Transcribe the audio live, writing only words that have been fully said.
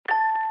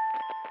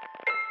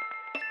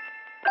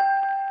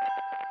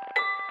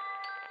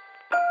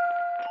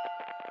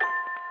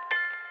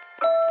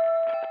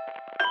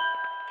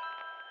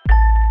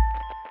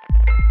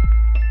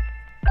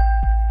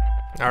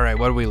All right,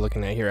 what are we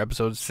looking at here?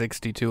 Episode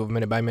 62 of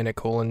Minute by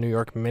Minute, New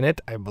York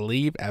Minute, I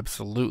believe.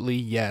 Absolutely,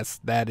 yes,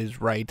 that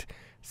is right.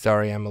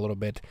 Sorry, I'm a little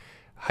bit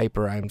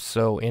hyper. I'm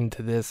so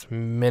into this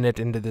minute,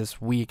 into this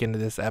week, into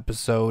this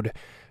episode.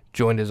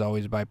 Joined as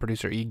always by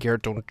producer E.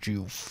 Garrett. Don't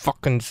you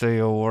fucking say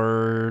a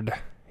word.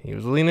 He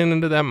was leaning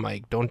into that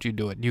mic. Don't you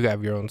do it. You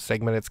have your own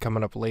segment. It's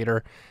coming up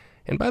later.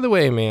 And by the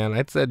way, man,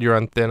 I said you're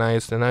on thin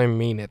ice, and I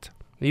mean it.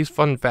 These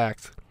fun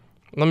facts.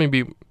 Let me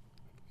be...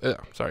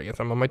 sorry,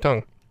 yes, I'm on my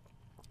tongue.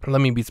 Let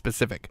me be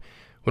specific.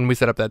 When we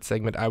set up that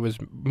segment, I was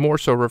more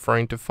so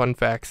referring to fun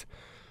facts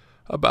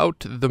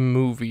about the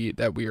movie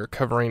that we are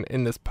covering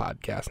in this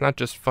podcast. Not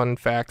just fun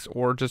facts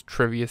or just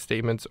trivia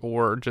statements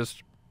or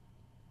just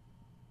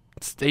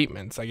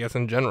statements, I guess,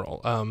 in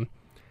general.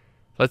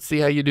 Let's see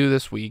how you do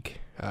this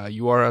week.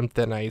 You are on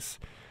thin ice.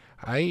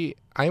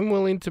 I'm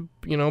willing to,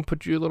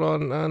 put you a little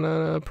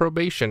on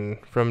probation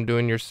from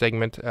doing your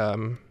segment.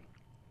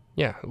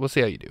 Yeah, we'll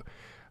see how you do.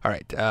 All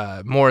right,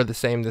 more of the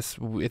same this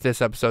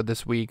episode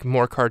this week.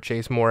 More car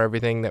chase, more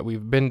everything that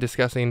we've been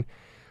discussing.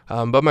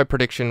 But my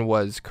prediction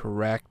was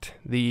correct.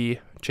 The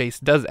chase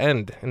does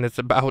end, and it's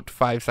about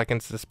 5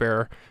 seconds to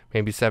spare,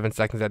 maybe 7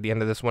 seconds at the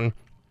end of this one.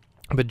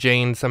 But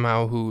Jane,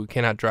 somehow, who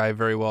cannot drive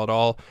very well at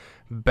all,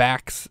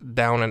 backs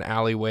down an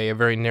alleyway, a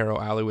very narrow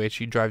alleyway.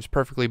 She drives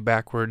perfectly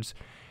backwards,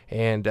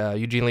 and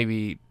Eugene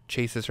Levy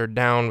chases her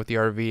down with the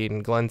RV,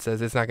 and Glenn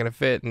says it's not going to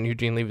fit, and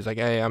Eugene Levy's like,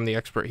 hey, I'm the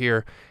expert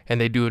here,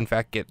 and they do in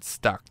fact get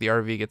stuck. The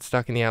RV gets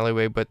stuck in the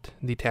alleyway, but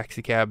the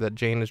taxi cab that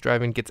Jane is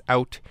driving gets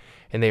out,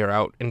 and they are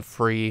out and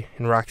free,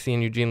 and Roxy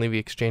and Eugene Levy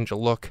exchange a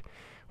look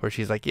where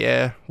she's like,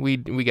 yeah, we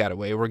got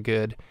away, we're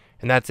good,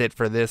 and that's it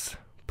for this,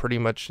 pretty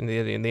much in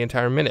the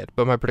entire minute.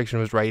 But my prediction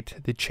was right.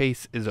 The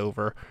chase is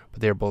over, but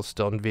they're both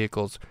still in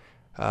vehicles.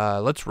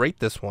 Let's rate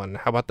this one.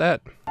 How about that?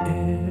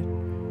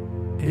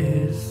 It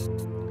is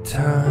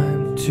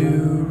time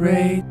to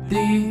rate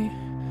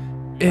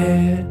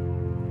It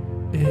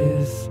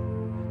is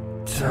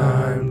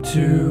time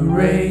to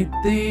rate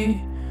the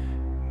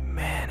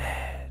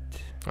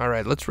minute. All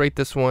right, let's rate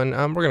this one.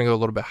 We're going to go a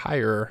little bit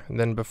higher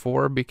than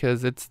before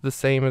because it's the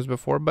same as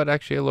before, but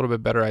actually a little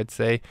bit better, I'd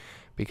say,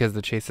 because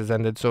the chase has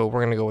ended. So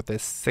we're going to go with a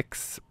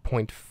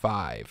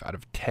 6.5 out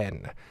of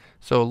 10.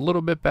 So a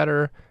little bit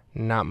better.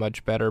 Not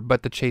much better,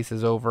 but the chase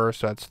is over,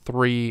 so that's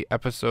 3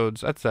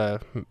 episodes. That's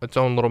its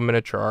own little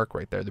miniature arc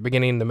right there. The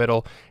beginning, the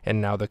middle,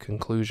 and now the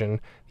conclusion,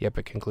 the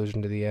epic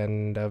conclusion to the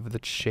end of the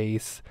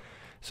chase.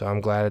 So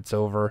I'm glad it's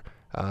over.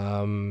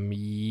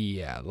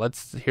 Yeah,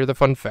 let's hear the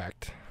fun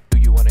fact. Do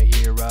you want to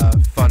hear a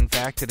fun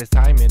fact? It is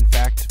time, in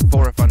fact,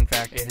 for a fun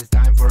fact. It is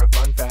time for a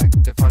fun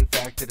fact. The fun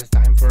fact. It is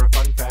time for a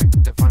fun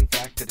fact. The fun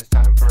fact. It is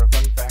time for a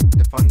fun fact.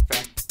 The fun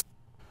fact.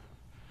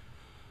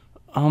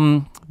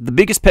 The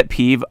biggest pet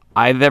peeve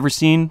I've ever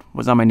seen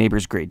was on my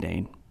neighbor's Great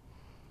Dane.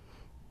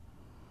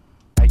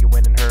 You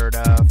went and heard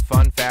a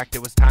fun fact.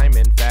 It was time,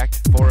 in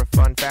fact, for a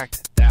fun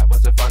fact. That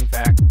was a fun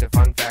fact. The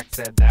fun fact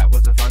said that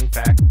was a fun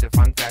fact. The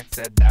fun fact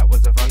said that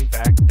was a fun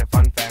fact. The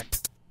fun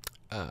fact.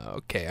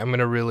 Okay, I'm going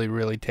to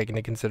really take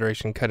into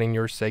consideration cutting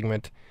your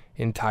segment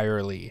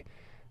entirely.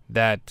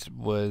 That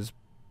was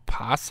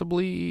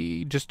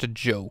possibly just a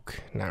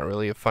joke, not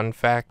really a fun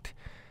fact.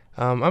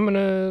 I'm going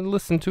to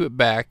listen to it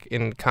back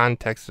in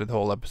context of the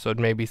whole episode.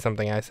 Maybe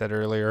something I said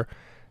earlier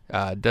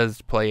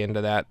does play into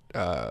that.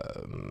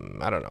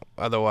 I don't know.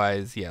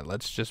 Otherwise, yeah,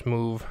 let's just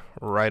move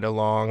right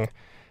along.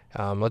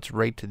 Let's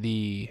rate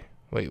the...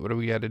 Wait, what do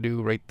we got to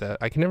do? Rate the...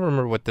 I can never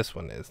remember what this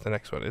one is, the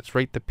next one. It's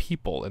rate the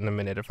people in the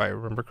minute, if I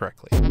remember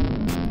correctly.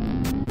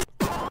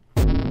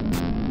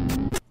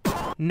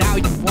 Now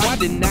you've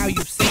watched it, now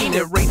you've seen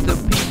it. Rate the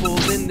people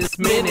in this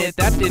minute.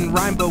 That didn't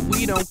rhyme, but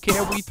we don't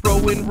care. We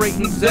throw in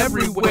ratings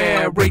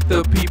everywhere. Rate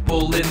the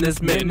people in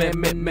this minute.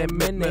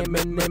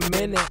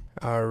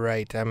 All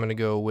right, I'm going to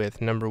go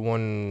with number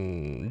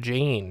 1,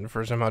 Jane,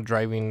 for somehow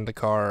driving the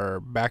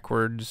car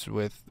backwards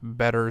with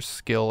better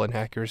skill and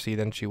accuracy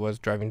than she was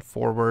driving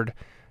forward.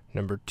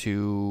 Number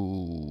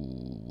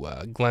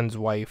 2, Glenn's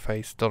wife.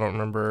 I still don't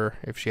remember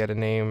if she had a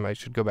name. I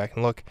should go back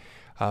and look.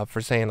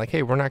 For saying, like,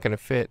 hey, we're not going to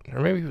fit. Or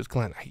maybe it was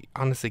Glenn. I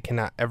honestly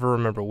cannot ever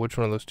remember which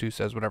one of those two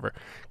says whatever.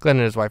 Glenn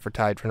and his wife are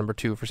tied for number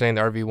 2 for saying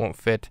the RV won't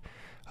fit.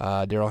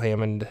 Daryl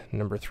Hammond,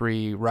 number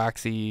 3.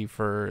 Roxy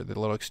for the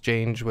little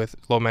exchange with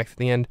Lomax at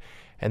the end.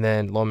 And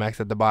then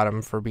Lomax at the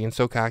bottom for being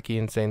so cocky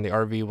and saying the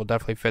RV will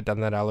definitely fit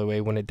down that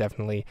alleyway when it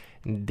definitely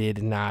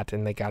did not.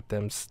 And they got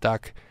them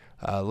stuck.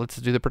 Let's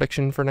do the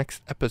prediction for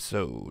next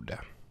episode.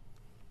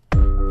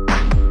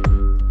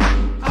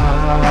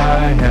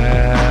 I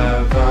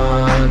have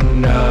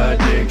an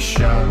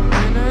addiction.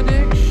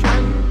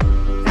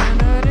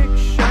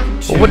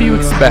 Well, what do you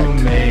expect?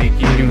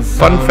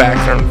 Fun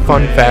facts aren't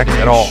fun facts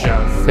at all.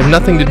 They have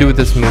nothing to do with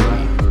this movie.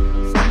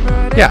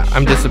 Yeah,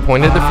 I'm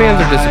disappointed. The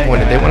fans are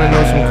disappointed. They want to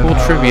know some cool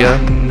trivia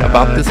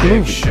about this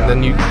movie.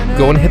 Then you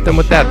go and hit them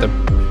with that. The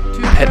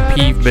pet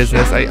peeve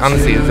business.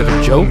 Honestly, is it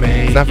a joke?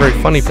 It's not very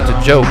funny if it's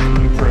a joke.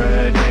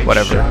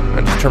 Whatever.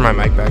 I just turn my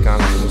mic back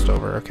on. It's almost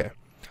over. Okay.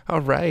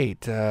 All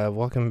right.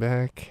 Welcome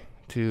back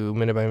to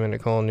Minute by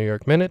Minute New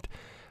York Minute.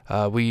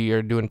 We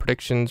are doing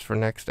predictions for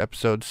next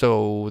episode,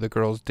 so the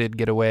girls did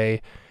get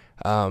away.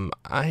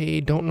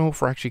 I don't know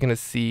if we're actually going to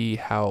see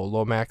how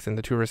Lomax and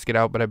the tourists get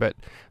out, but I bet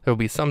there'll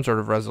be some sort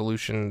of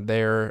resolution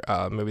there.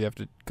 Maybe they have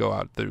to go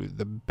out through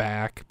the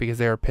back because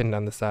they are pinned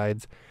on the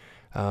sides,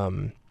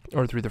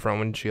 or through the front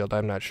windshield.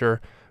 I'm not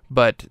sure.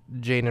 But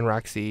Jane and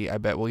Roxy, I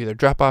bet, will either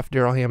drop off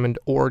Daryl Hammond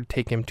or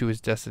take him to his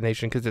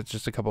destination because it's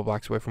just a couple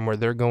blocks away from where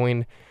they're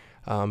going.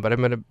 But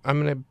I'm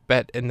gonna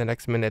bet in the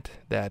next minute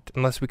that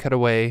unless we cut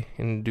away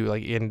and do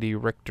like Andy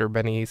Richter,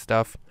 Benny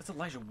stuff. That's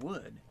Elijah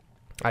Wood.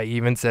 I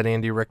even said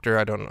Andy Richter.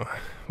 I don't know.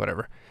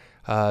 Whatever.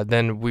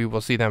 Then we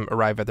will see them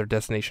arrive at their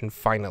destination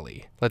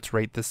finally. Let's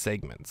rate the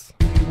segments.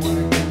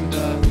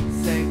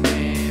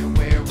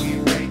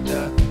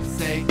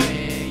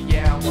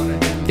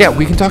 Yeah,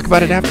 we can talk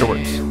about it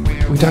afterwards.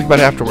 We can talk about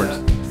it afterwards.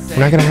 We're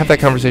not gonna have that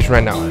conversation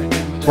right now.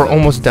 We're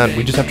almost done.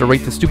 We just have to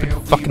rate the stupid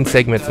fucking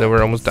segments, and then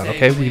we're almost done.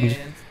 Okay?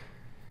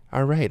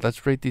 All right,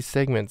 let's rate these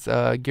segments.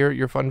 Garrett,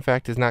 your fun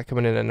fact is not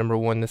coming in at number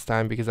 1 this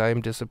time because I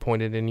am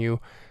disappointed in you.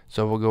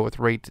 So we'll go with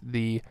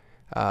we'll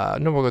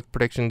go with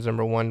predictions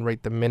number 1,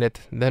 rate the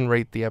minute, then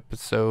rate the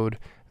episode,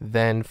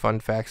 then fun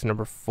facts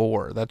number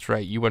 4. That's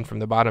right. You went from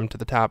the bottom to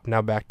the top,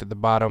 now back to the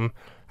bottom.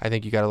 I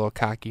think you got a little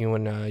cocky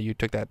when you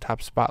took that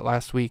top spot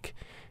last week,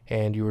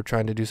 and you were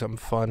trying to do something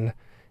fun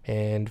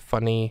and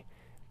funny.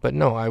 But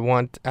no, I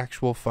want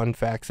actual fun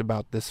facts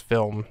about this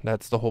film.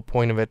 That's the whole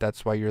point of it.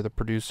 That's why you're the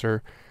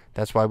producer.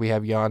 That's why we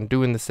have Jan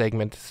doing the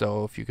segment.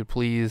 So if you could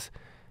please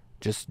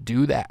just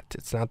do that.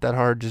 It's not that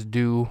hard. Just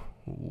do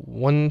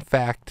one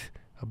fact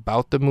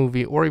about the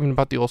movie, or even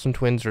about the Olsen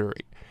twins, or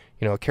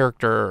a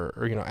character,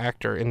 or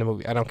actor in the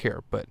movie. I don't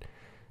care. But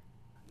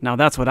now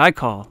that's what I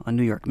call a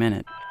New York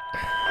Minute.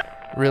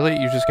 Really?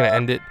 You're just gonna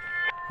end it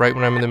right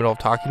when I'm in the middle of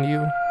talking to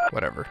you?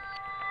 Whatever.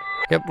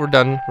 Yep, we're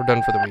done. We're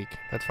done for the week.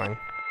 That's fine.